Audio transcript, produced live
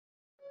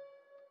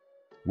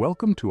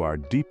Welcome to our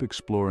deep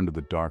explore into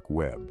the dark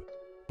web.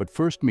 But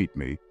first meet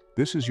me,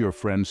 this is your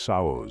friend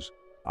Saoz,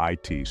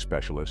 IT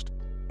specialist,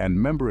 and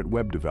member at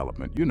web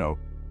development. You know,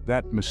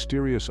 that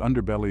mysterious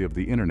underbelly of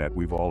the internet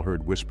we've all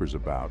heard whispers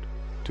about.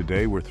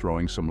 Today we're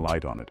throwing some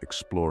light on it,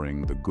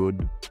 exploring the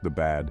good, the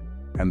bad,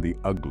 and the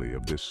ugly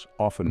of this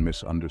often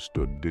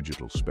misunderstood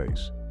digital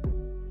space.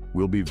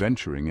 We'll be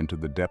venturing into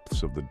the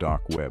depths of the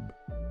dark web,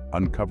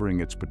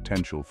 uncovering its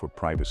potential for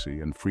privacy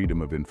and freedom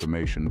of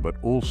information, but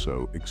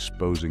also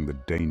exposing the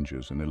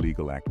dangers and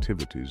illegal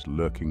activities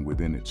lurking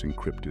within its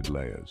encrypted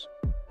layers.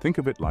 Think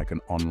of it like an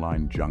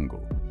online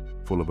jungle,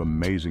 full of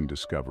amazing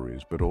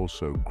discoveries, but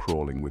also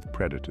crawling with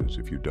predators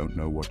if you don't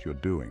know what you're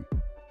doing.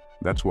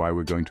 That's why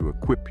we're going to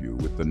equip you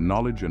with the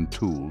knowledge and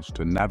tools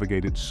to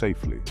navigate it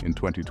safely in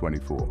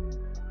 2024.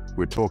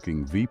 We're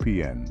talking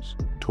VPNs,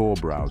 Tor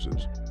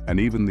browsers, and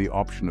even the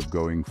option of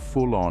going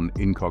full-on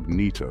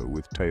incognito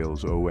with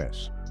Tails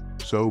OS.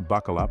 So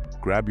buckle up,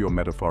 grab your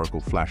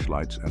metaphorical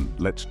flashlights, and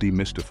let's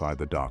demystify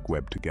the dark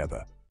web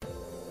together.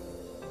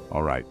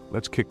 All right,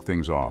 let's kick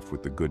things off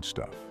with the good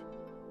stuff.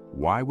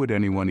 Why would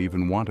anyone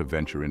even want to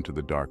venture into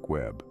the dark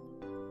web?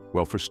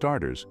 Well, for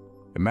starters,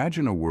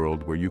 imagine a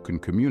world where you can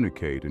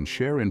communicate and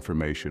share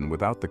information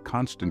without the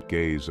constant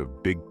gaze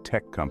of big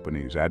tech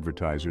companies,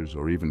 advertisers,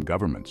 or even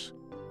governments.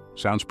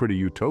 Sounds pretty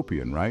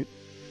utopian, right?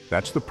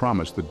 That's the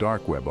promise the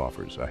dark web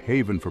offers, a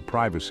haven for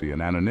privacy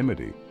and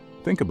anonymity.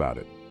 Think about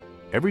it.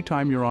 Every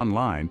time you're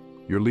online,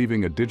 you're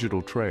leaving a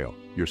digital trail.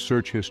 Your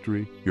search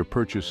history, your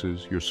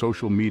purchases, your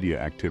social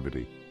media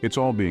activity, it's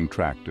all being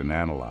tracked and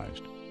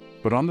analyzed.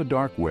 But on the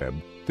dark web,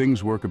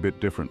 things work a bit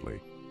differently.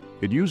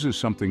 It uses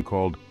something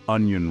called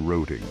onion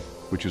routing,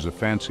 which is a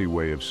fancy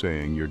way of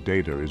saying your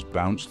data is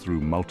bounced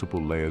through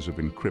multiple layers of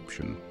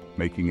encryption,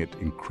 making it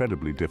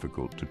incredibly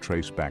difficult to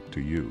trace back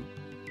to you.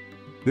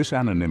 This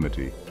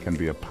anonymity can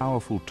be a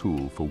powerful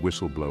tool for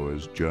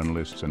whistleblowers,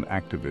 journalists, and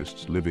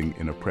activists living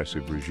in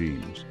oppressive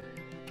regimes.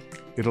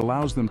 It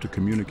allows them to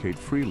communicate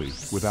freely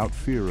without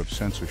fear of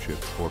censorship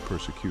or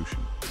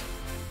persecution.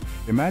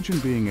 Imagine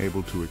being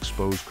able to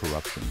expose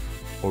corruption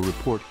or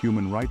report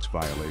human rights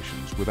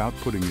violations without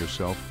putting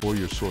yourself or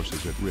your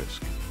sources at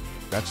risk.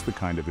 That's the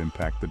kind of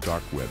impact the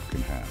dark web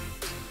can have.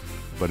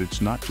 But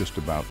it's not just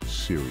about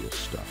serious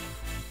stuff.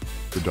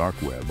 The dark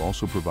web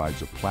also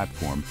provides a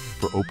platform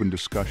for open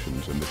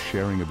discussions and the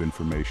sharing of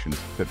information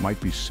that might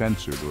be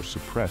censored or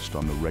suppressed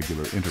on the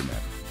regular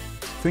internet.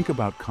 Think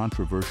about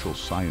controversial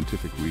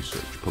scientific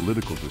research,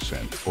 political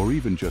dissent, or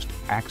even just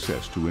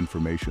access to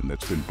information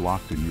that's been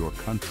blocked in your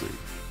country.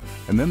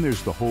 And then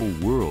there's the whole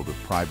world of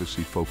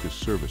privacy-focused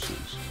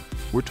services.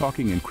 We're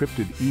talking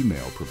encrypted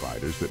email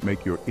providers that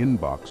make your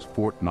inbox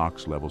Fort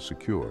Knox level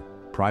secure,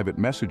 private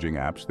messaging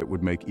apps that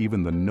would make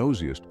even the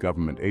nosiest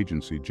government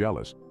agency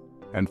jealous,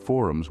 and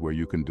forums where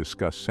you can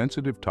discuss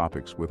sensitive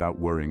topics without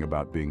worrying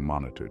about being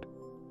monitored.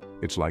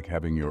 It's like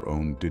having your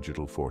own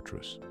digital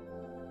fortress.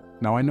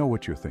 Now, I know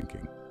what you're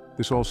thinking.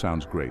 This all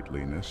sounds great,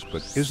 Linus,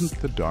 but isn't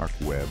the dark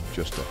web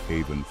just a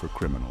haven for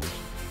criminals?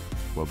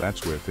 Well,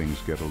 that's where things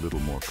get a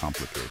little more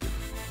complicated.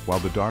 While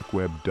the dark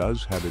web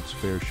does have its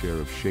fair share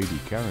of shady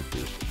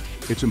characters,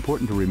 it's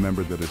important to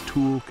remember that a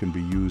tool can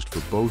be used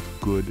for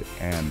both good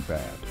and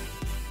bad.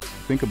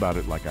 Think about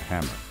it like a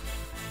hammer.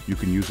 You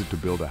can use it to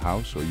build a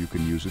house, or you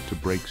can use it to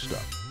break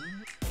stuff.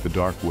 The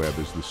dark web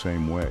is the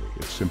same way.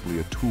 It's simply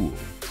a tool,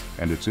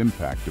 and its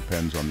impact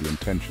depends on the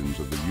intentions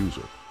of the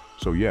user.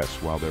 So yes,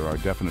 while there are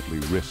definitely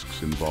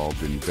risks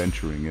involved in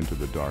venturing into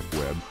the dark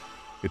web,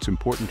 it's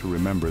important to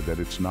remember that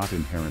it's not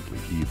inherently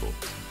evil.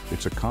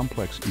 It's a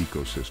complex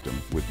ecosystem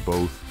with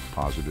both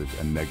positive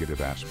and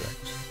negative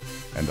aspects.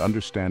 And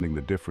understanding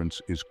the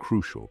difference is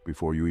crucial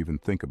before you even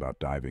think about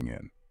diving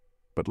in.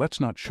 But let's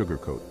not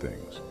sugarcoat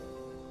things.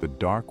 The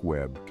dark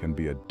web can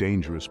be a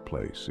dangerous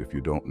place if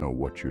you don't know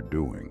what you're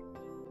doing.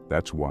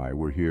 That's why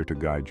we're here to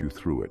guide you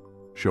through it,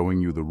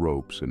 showing you the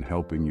ropes and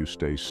helping you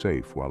stay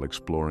safe while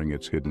exploring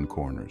its hidden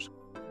corners.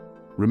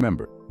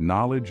 Remember,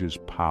 knowledge is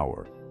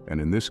power, and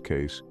in this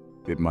case,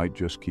 it might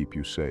just keep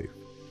you safe.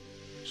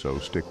 So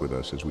stick with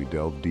us as we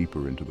delve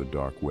deeper into the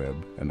dark web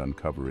and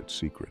uncover its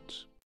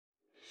secrets.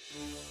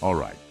 All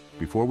right,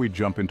 before we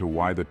jump into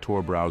why the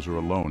Tor browser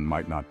alone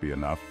might not be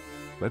enough,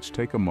 let's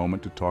take a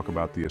moment to talk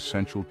about the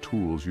essential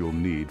tools you'll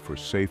need for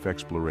safe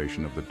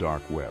exploration of the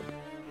dark web.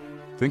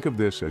 Think of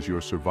this as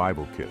your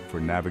survival kit for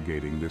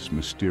navigating this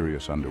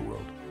mysterious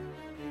underworld.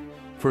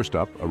 First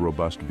up, a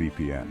robust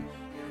VPN.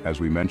 As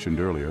we mentioned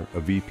earlier,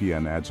 a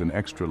VPN adds an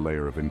extra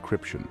layer of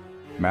encryption,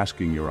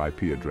 masking your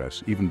IP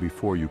address even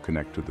before you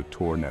connect to the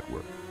Tor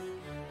network.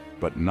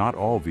 But not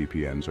all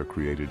VPNs are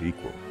created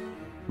equal.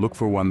 Look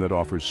for one that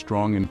offers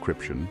strong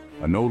encryption,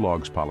 a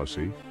no-logs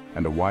policy,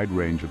 and a wide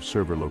range of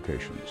server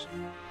locations.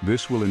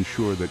 This will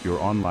ensure that your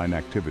online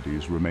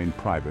activities remain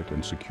private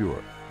and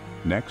secure.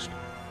 Next,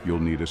 you'll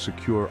need a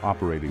secure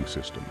operating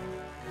system.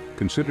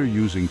 Consider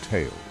using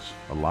Tails,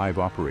 a live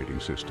operating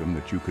system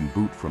that you can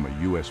boot from a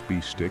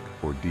USB stick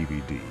or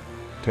DVD.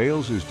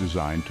 Tails is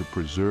designed to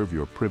preserve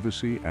your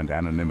privacy and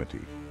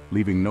anonymity,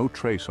 leaving no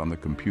trace on the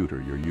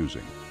computer you're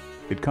using.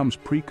 It comes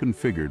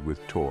pre-configured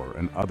with Tor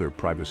and other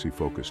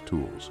privacy-focused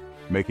tools,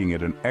 making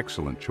it an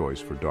excellent choice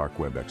for dark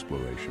web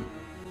exploration.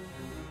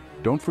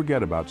 Don't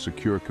forget about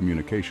secure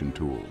communication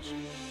tools.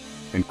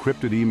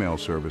 Encrypted email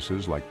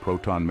services like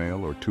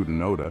ProtonMail or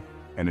Tutanota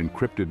and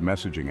encrypted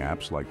messaging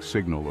apps like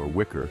Signal or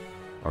Wicker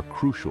are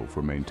crucial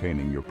for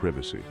maintaining your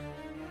privacy.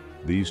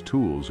 These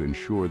tools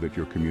ensure that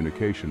your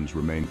communications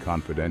remain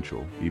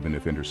confidential, even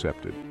if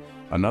intercepted.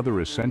 Another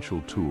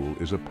essential tool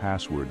is a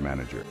password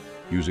manager.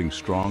 Using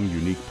strong,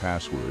 unique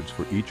passwords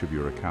for each of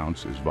your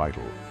accounts is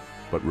vital,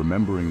 but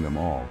remembering them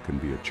all can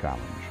be a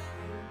challenge.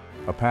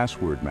 A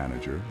password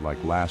manager, like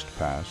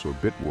LastPass or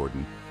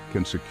Bitwarden,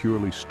 can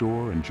securely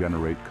store and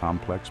generate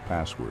complex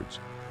passwords,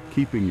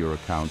 keeping your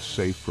accounts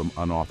safe from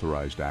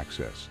unauthorized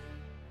access.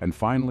 And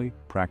finally,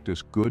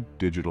 practice good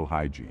digital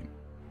hygiene.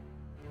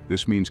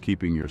 This means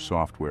keeping your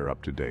software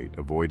up to date,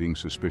 avoiding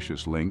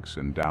suspicious links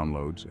and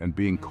downloads, and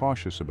being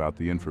cautious about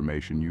the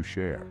information you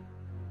share.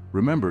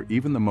 Remember,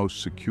 even the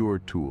most secure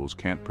tools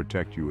can't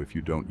protect you if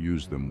you don't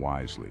use them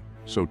wisely.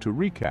 So to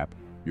recap,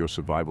 your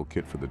survival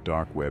kit for the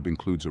dark web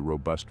includes a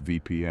robust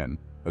VPN,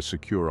 a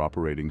secure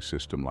operating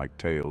system like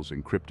Tails,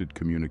 encrypted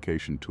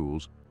communication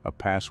tools, a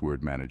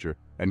password manager,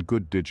 and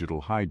good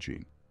digital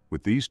hygiene.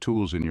 With these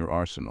tools in your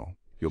arsenal,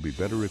 you'll be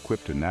better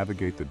equipped to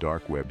navigate the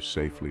dark web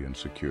safely and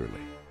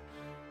securely.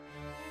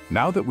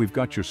 Now that we've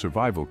got your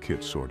survival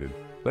kit sorted,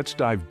 let's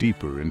dive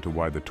deeper into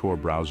why the Tor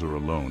browser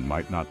alone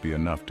might not be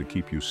enough to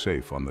keep you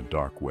safe on the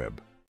dark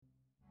web.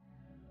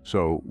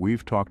 So,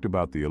 we've talked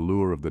about the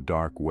allure of the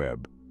dark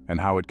web and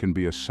how it can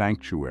be a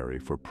sanctuary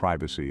for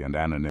privacy and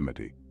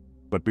anonymity.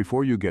 But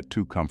before you get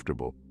too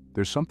comfortable,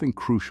 there's something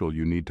crucial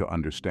you need to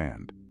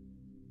understand.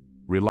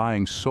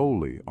 Relying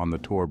solely on the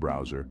Tor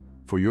browser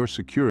for your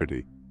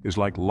security is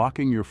like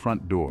locking your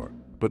front door,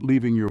 but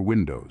leaving your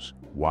windows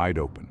wide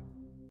open.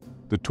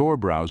 The Tor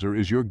browser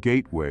is your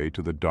gateway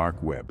to the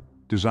dark web,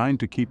 designed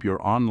to keep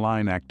your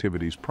online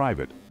activities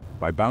private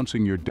by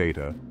bouncing your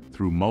data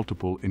through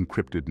multiple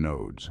encrypted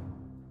nodes.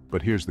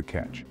 But here's the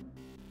catch.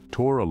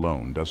 Tor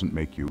alone doesn't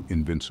make you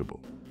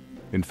invincible.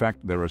 In fact,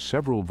 there are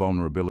several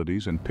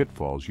vulnerabilities and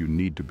pitfalls you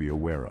need to be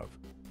aware of.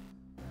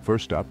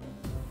 First up,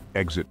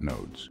 exit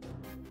nodes.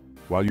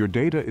 While your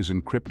data is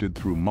encrypted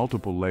through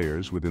multiple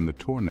layers within the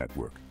Tor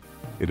network,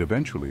 it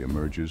eventually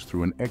emerges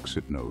through an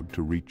exit node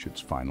to reach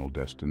its final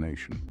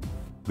destination.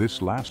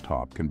 This last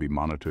hop can be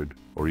monitored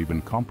or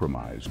even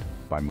compromised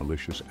by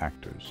malicious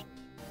actors.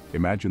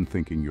 Imagine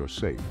thinking you're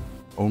safe,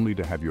 only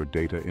to have your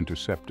data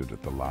intercepted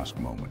at the last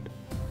moment.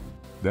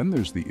 Then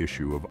there's the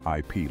issue of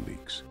IP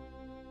leaks.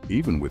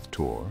 Even with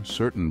Tor,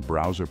 certain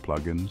browser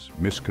plugins,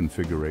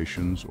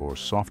 misconfigurations, or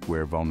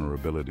software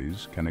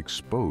vulnerabilities can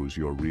expose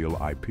your real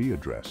IP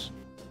address,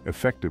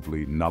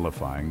 effectively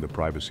nullifying the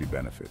privacy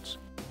benefits.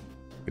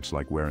 It's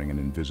like wearing an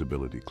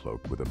invisibility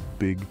cloak with a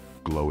big,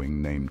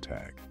 glowing name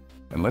tag.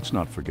 And let's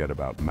not forget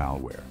about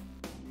malware.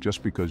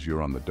 Just because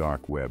you're on the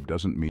dark web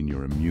doesn't mean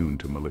you're immune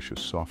to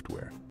malicious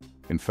software.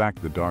 In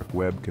fact, the dark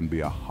web can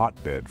be a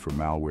hotbed for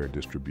malware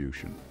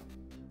distribution.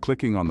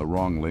 Clicking on the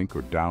wrong link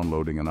or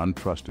downloading an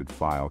untrusted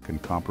file can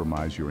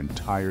compromise your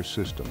entire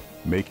system,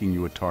 making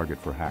you a target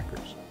for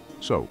hackers.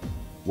 So,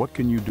 what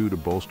can you do to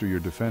bolster your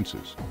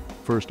defenses?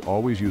 First,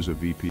 always use a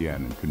VPN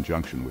in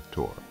conjunction with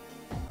Tor.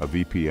 A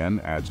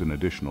VPN adds an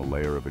additional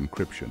layer of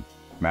encryption,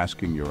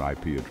 masking your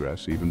IP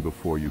address even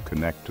before you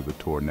connect to the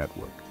Tor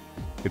network.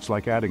 It's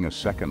like adding a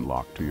second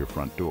lock to your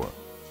front door.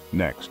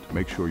 Next,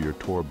 make sure your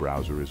Tor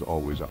browser is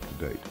always up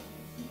to date.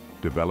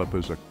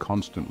 Developers are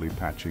constantly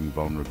patching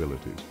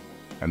vulnerabilities,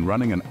 and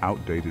running an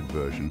outdated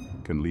version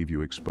can leave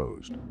you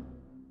exposed.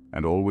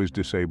 And always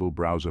disable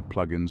browser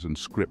plugins and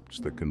scripts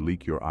that can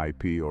leak your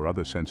IP or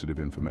other sensitive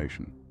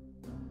information.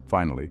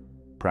 Finally,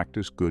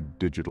 practice good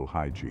digital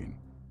hygiene.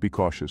 Be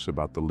cautious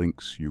about the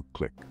links you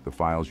click, the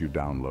files you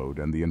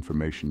download, and the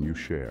information you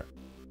share.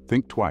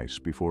 Think twice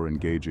before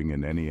engaging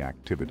in any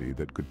activity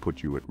that could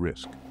put you at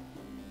risk.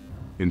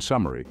 In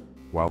summary,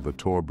 while the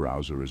Tor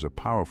browser is a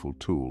powerful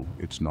tool,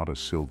 it's not a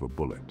silver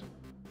bullet.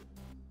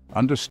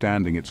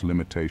 Understanding its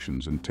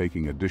limitations and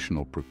taking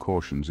additional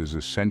precautions is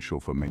essential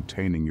for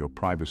maintaining your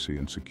privacy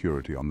and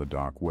security on the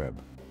dark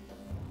web.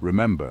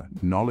 Remember,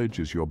 knowledge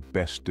is your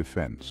best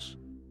defense.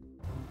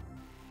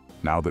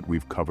 Now that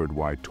we've covered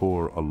why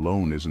Tor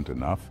alone isn't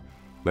enough,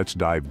 let's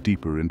dive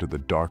deeper into the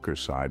darker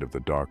side of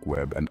the dark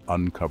web and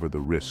uncover the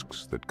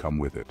risks that come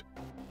with it.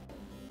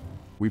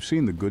 We've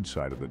seen the good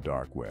side of the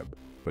dark web,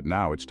 but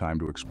now it's time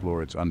to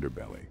explore its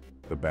underbelly,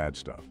 the bad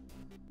stuff.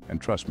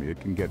 And trust me,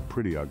 it can get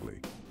pretty ugly.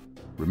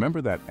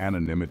 Remember that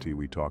anonymity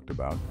we talked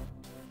about?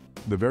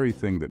 The very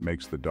thing that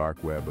makes the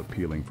dark web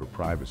appealing for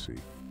privacy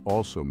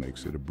also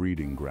makes it a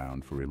breeding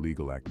ground for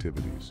illegal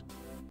activities.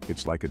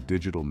 It's like a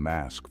digital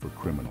mask for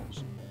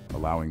criminals,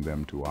 allowing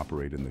them to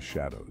operate in the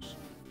shadows.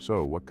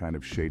 So, what kind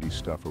of shady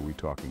stuff are we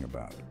talking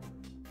about?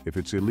 If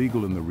it's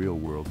illegal in the real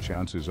world,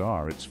 chances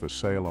are it's for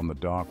sale on the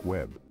dark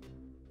web.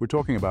 We're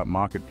talking about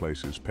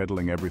marketplaces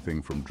peddling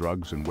everything from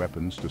drugs and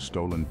weapons to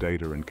stolen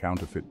data and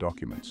counterfeit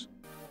documents.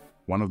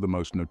 One of the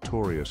most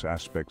notorious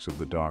aspects of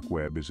the dark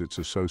web is its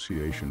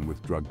association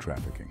with drug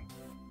trafficking.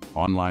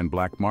 Online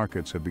black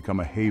markets have become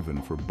a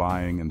haven for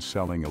buying and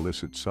selling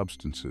illicit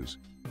substances.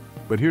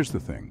 But here's the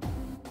thing.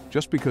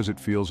 Just because it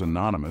feels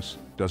anonymous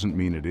doesn't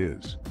mean it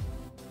is.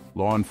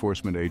 Law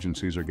enforcement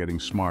agencies are getting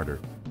smarter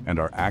and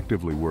are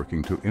actively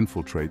working to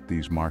infiltrate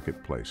these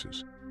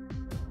marketplaces.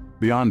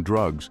 Beyond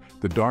drugs,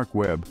 the dark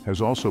web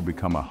has also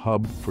become a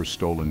hub for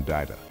stolen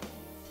data.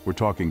 We're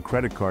talking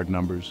credit card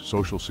numbers,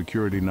 social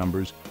security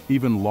numbers,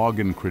 even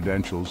login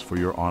credentials for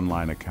your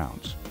online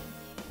accounts.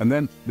 And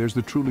then there's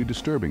the truly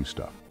disturbing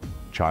stuff: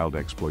 child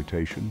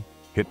exploitation,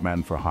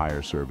 hitman for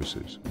hire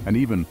services, and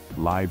even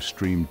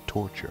live-streamed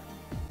torture.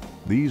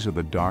 These are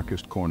the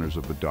darkest corners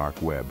of the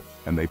dark web,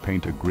 and they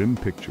paint a grim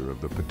picture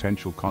of the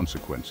potential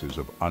consequences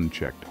of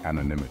unchecked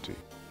anonymity.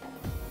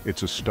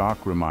 It's a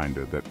stark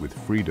reminder that with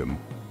freedom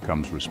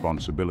comes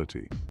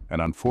responsibility,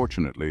 and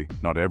unfortunately,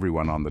 not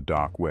everyone on the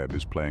dark web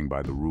is playing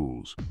by the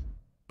rules.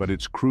 But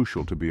it's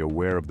crucial to be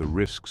aware of the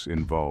risks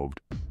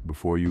involved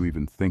before you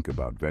even think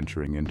about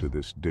venturing into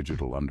this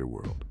digital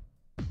underworld.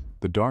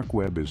 The dark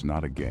web is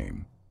not a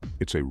game.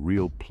 It's a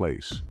real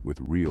place with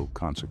real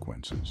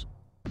consequences.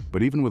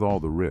 But even with all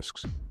the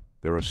risks,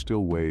 there are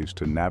still ways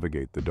to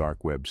navigate the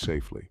dark web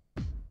safely.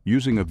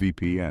 Using a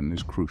VPN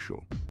is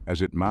crucial,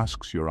 as it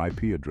masks your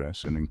IP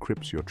address and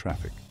encrypts your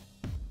traffic.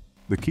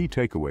 The key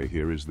takeaway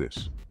here is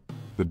this: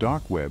 the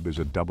dark web is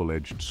a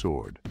double-edged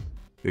sword.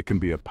 It can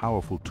be a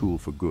powerful tool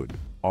for good,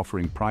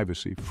 offering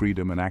privacy,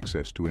 freedom, and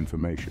access to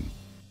information.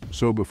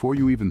 So before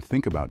you even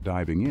think about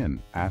diving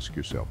in, ask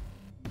yourself,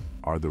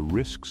 are the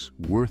risks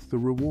worth the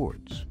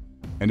rewards?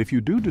 And if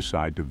you do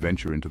decide to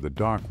venture into the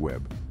dark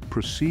web,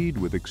 proceed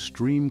with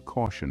extreme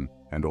caution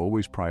and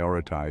always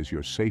prioritize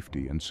your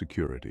safety and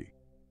security.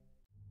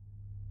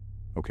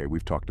 Okay,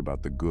 we've talked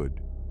about the good.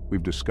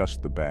 We've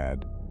discussed the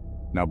bad.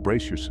 Now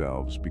brace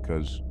yourselves,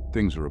 because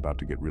things are about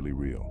to get really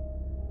real.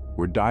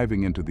 We're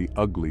diving into the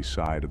ugly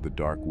side of the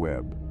dark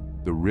web,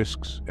 the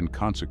risks and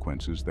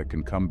consequences that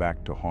can come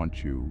back to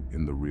haunt you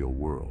in the real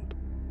world.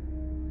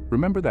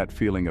 Remember that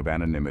feeling of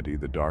anonymity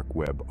the dark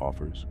web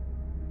offers?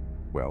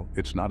 Well,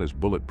 it's not as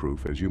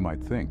bulletproof as you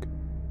might think.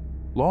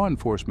 Law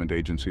enforcement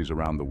agencies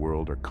around the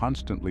world are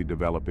constantly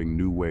developing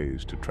new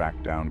ways to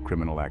track down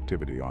criminal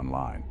activity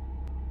online,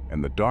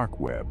 and the dark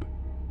web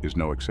is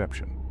no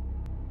exception.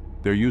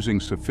 They're using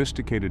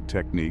sophisticated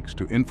techniques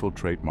to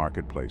infiltrate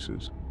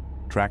marketplaces,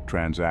 track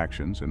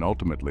transactions, and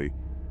ultimately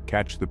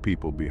catch the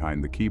people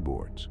behind the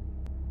keyboards.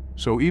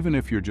 So even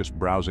if you're just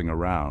browsing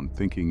around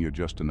thinking you're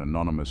just an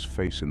anonymous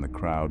face in the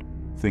crowd,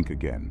 think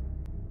again.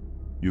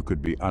 You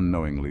could be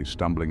unknowingly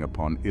stumbling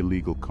upon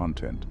illegal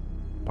content,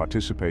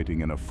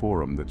 participating in a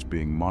forum that's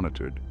being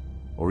monitored,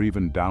 or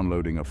even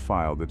downloading a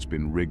file that's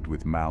been rigged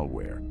with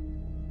malware.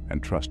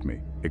 And trust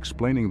me,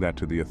 explaining that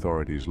to the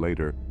authorities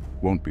later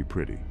won't be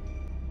pretty.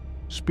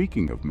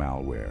 Speaking of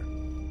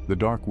malware, the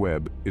dark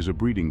web is a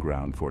breeding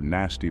ground for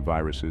nasty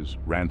viruses,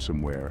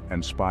 ransomware,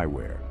 and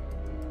spyware.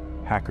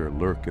 Hackers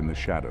lurk in the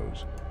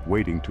shadows,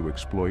 waiting to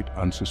exploit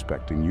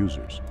unsuspecting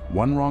users.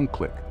 One wrong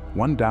click,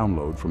 one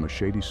download from a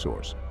shady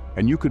source,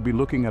 and you could be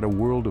looking at a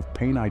world of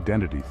pain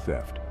identity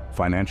theft,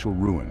 financial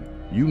ruin,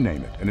 you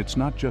name it. And it's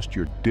not just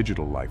your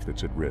digital life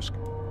that's at risk.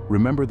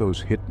 Remember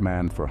those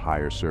hitman for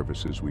hire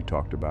services we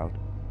talked about?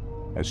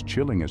 As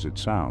chilling as it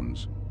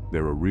sounds,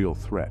 they're a real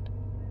threat.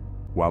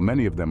 While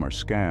many of them are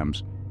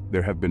scams,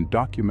 there have been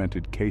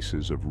documented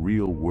cases of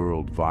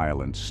real-world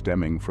violence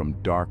stemming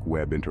from dark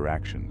web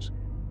interactions.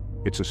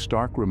 It's a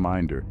stark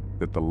reminder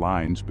that the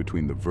lines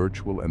between the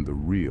virtual and the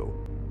real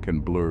can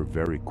blur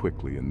very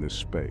quickly in this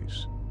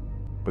space.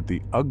 But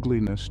the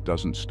ugliness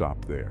doesn't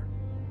stop there.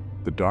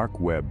 The dark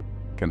web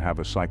can have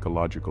a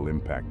psychological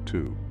impact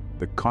too.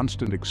 The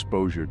constant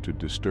exposure to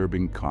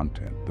disturbing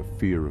content, the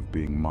fear of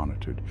being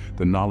monitored,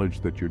 the knowledge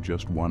that you're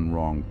just one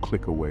wrong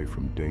click away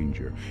from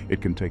danger.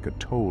 It can take a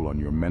toll on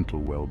your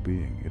mental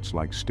well-being. It's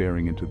like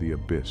staring into the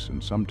abyss,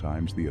 and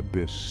sometimes the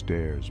abyss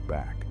stares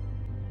back.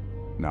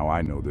 Now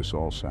I know this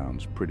all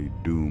sounds pretty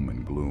doom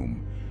and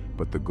gloom,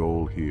 but the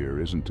goal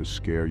here isn't to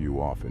scare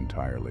you off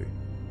entirely.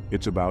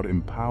 It's about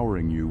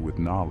empowering you with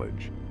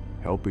knowledge,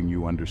 helping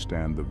you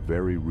understand the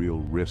very real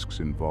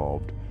risks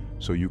involved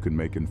so you can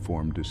make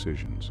informed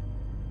decisions.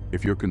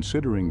 If you're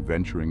considering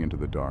venturing into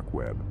the dark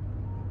web,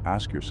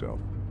 ask yourself,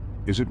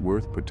 is it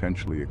worth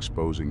potentially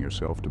exposing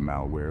yourself to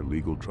malware,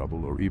 legal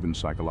trouble, or even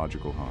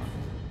psychological harm?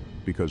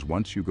 Because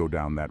once you go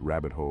down that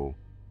rabbit hole,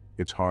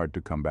 it's hard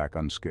to come back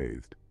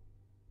unscathed.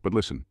 But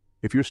listen,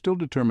 if you're still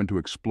determined to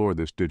explore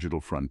this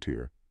digital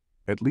frontier,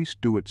 at least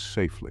do it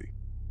safely.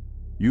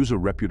 Use a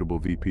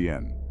reputable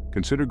VPN.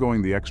 Consider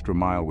going the extra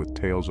mile with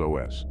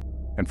Saoz.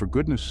 And for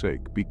goodness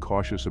sake, be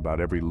cautious about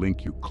every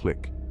link you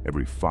click,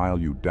 every file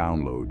you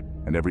download,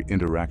 and every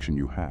interaction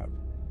you have.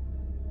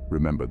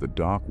 Remember, the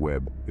dark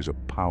web is a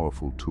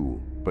powerful tool,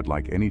 but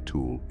like any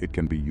tool, it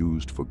can be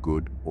used for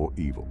good or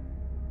evil.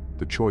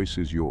 The choice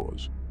is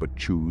yours, but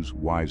choose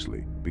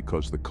wisely,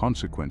 because the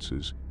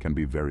consequences can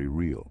be very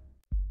real.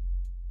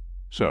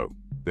 So,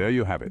 there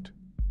you have it.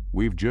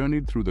 We've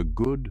journeyed through the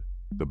good,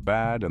 the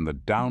bad and the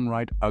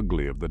downright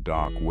ugly of the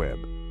dark web.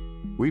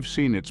 We've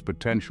seen its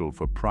potential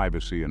for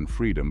privacy and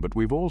freedom, but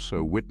we've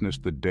also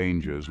witnessed the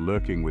dangers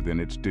lurking within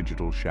its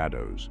digital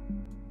shadows.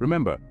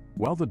 Remember,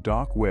 while the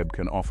dark web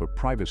can offer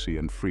privacy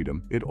and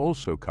freedom, it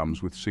also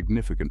comes with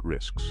significant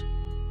risks.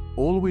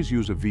 Always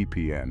use a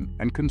VPN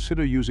and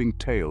consider using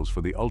Tails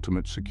for the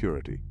ultimate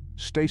security.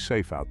 Stay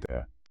safe out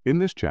there. In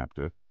this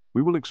chapter,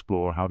 we will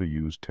explore how to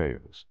use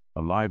Tails,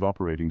 a live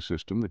operating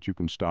system that you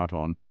can start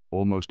on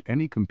almost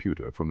any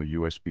computer from a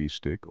USB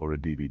stick or a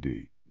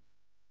DVD.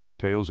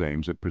 Tails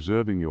aims at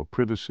preserving your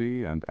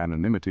privacy and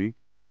anonymity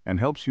and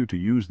helps you to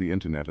use the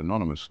internet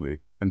anonymously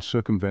and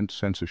circumvent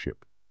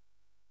censorship.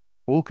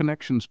 All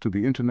connections to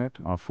the internet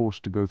are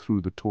forced to go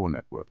through the Tor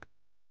network.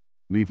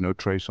 Leave no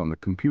trace on the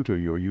computer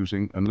you're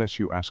using unless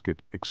you ask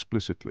it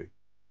explicitly.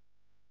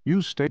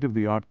 Use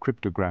state-of-the-art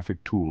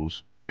cryptographic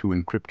tools to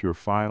encrypt your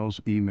files,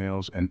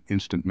 emails, and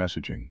instant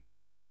messaging.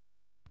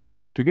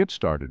 To get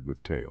started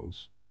with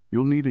Tails,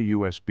 you'll need a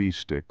USB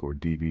stick or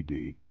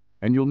DVD,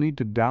 and you'll need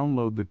to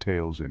download the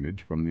Tails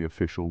image from the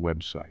official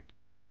website.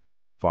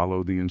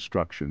 Follow the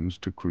instructions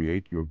to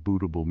create your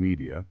bootable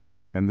media,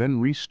 and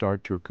then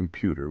restart your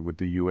computer with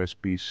the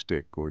USB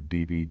stick or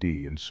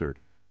DVD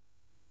inserted.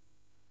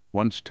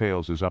 Once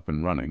Tails is up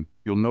and running,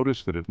 you'll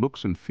notice that it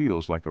looks and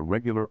feels like a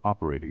regular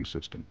operating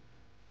system.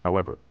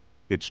 However,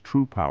 its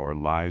true power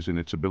lies in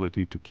its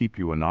ability to keep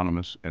you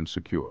anonymous and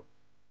secure.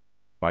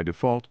 By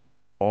default,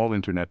 all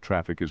internet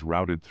traffic is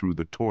routed through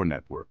the Tor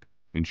network,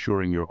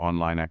 ensuring your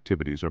online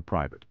activities are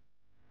private.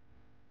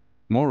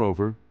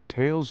 Moreover,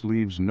 Tails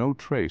leaves no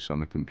trace on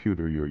the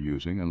computer you're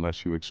using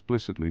unless you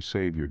explicitly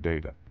save your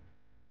data.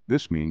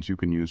 This means you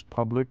can use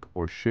public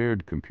or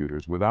shared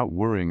computers without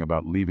worrying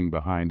about leaving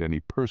behind any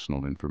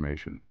personal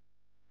information.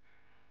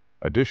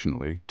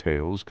 Additionally,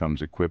 Tails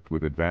comes equipped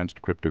with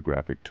advanced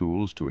cryptographic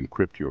tools to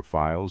encrypt your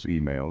files,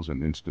 emails,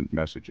 and instant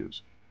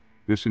messages.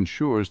 This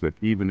ensures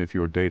that even if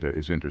your data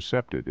is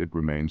intercepted, it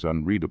remains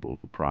unreadable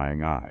to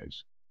prying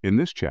eyes. In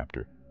this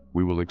chapter,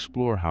 we will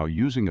explore how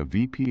using a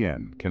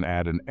VPN can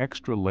add an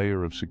extra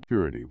layer of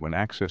security when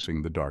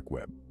accessing the dark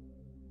web.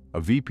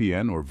 A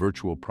VPN, or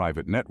virtual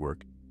private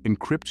network,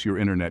 encrypts your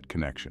internet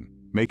connection,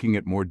 making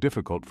it more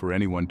difficult for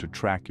anyone to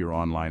track your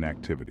online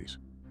activities.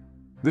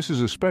 This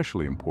is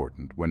especially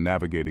important when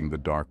navigating the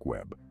dark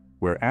web,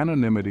 where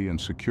anonymity and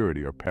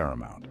security are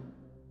paramount.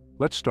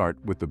 Let's start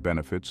with the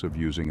benefits of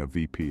using a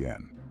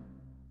VPN.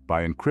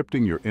 By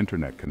encrypting your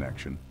internet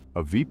connection,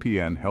 a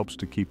VPN helps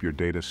to keep your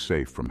data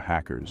safe from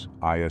hackers,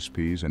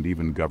 ISPs, and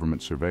even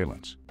government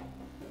surveillance.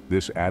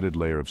 This added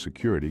layer of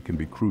security can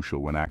be crucial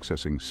when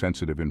accessing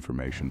sensitive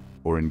information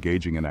or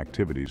engaging in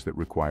activities that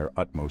require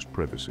utmost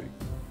privacy.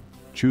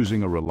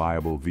 Choosing a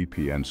reliable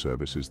VPN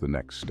service is the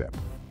next step.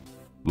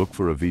 Look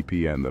for a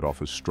VPN that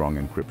offers strong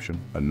encryption,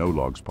 a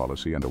no-logs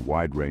policy, and a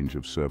wide range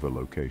of server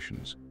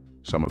locations.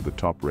 Some of the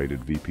top-rated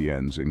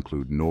VPNs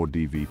include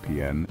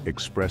NordVPN,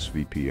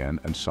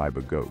 ExpressVPN, and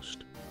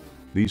CyberGhost.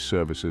 These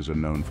services are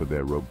known for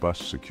their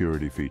robust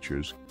security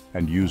features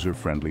and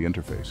user-friendly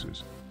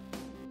interfaces.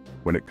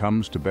 When it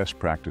comes to best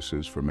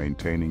practices for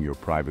maintaining your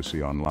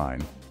privacy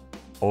online,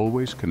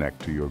 always connect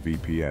to your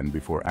VPN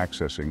before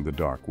accessing the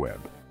dark web.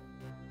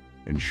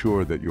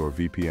 Ensure that your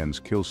VPN's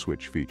kill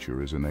switch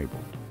feature is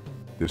enabled.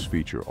 This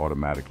feature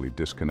automatically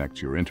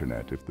disconnects your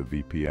internet if the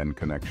VPN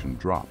connection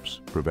drops,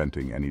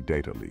 preventing any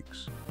data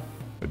leaks.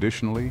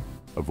 Additionally,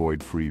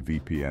 avoid free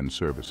VPN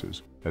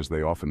services, as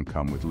they often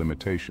come with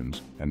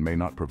limitations and may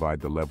not provide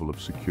the level of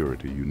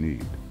security you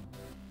need.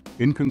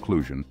 In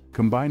conclusion,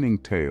 combining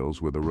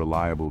Tails with a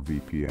reliable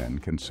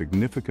VPN can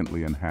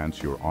significantly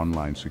enhance your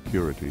online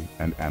security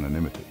and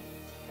anonymity.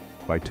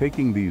 By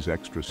taking these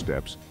extra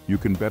steps, you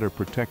can better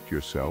protect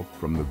yourself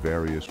from the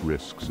various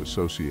risks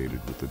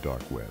associated with the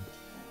dark web.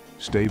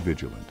 Stay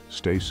vigilant,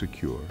 stay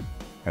secure,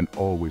 and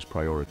always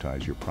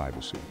prioritize your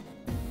privacy.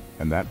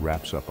 And that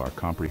wraps up our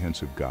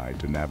comprehensive guide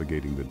to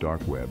navigating the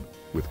dark web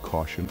with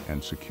caution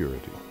and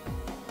security.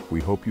 We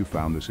hope you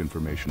found this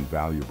information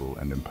valuable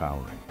and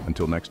empowering.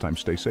 Until next time,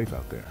 stay safe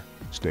out there.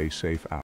 Stay safe out.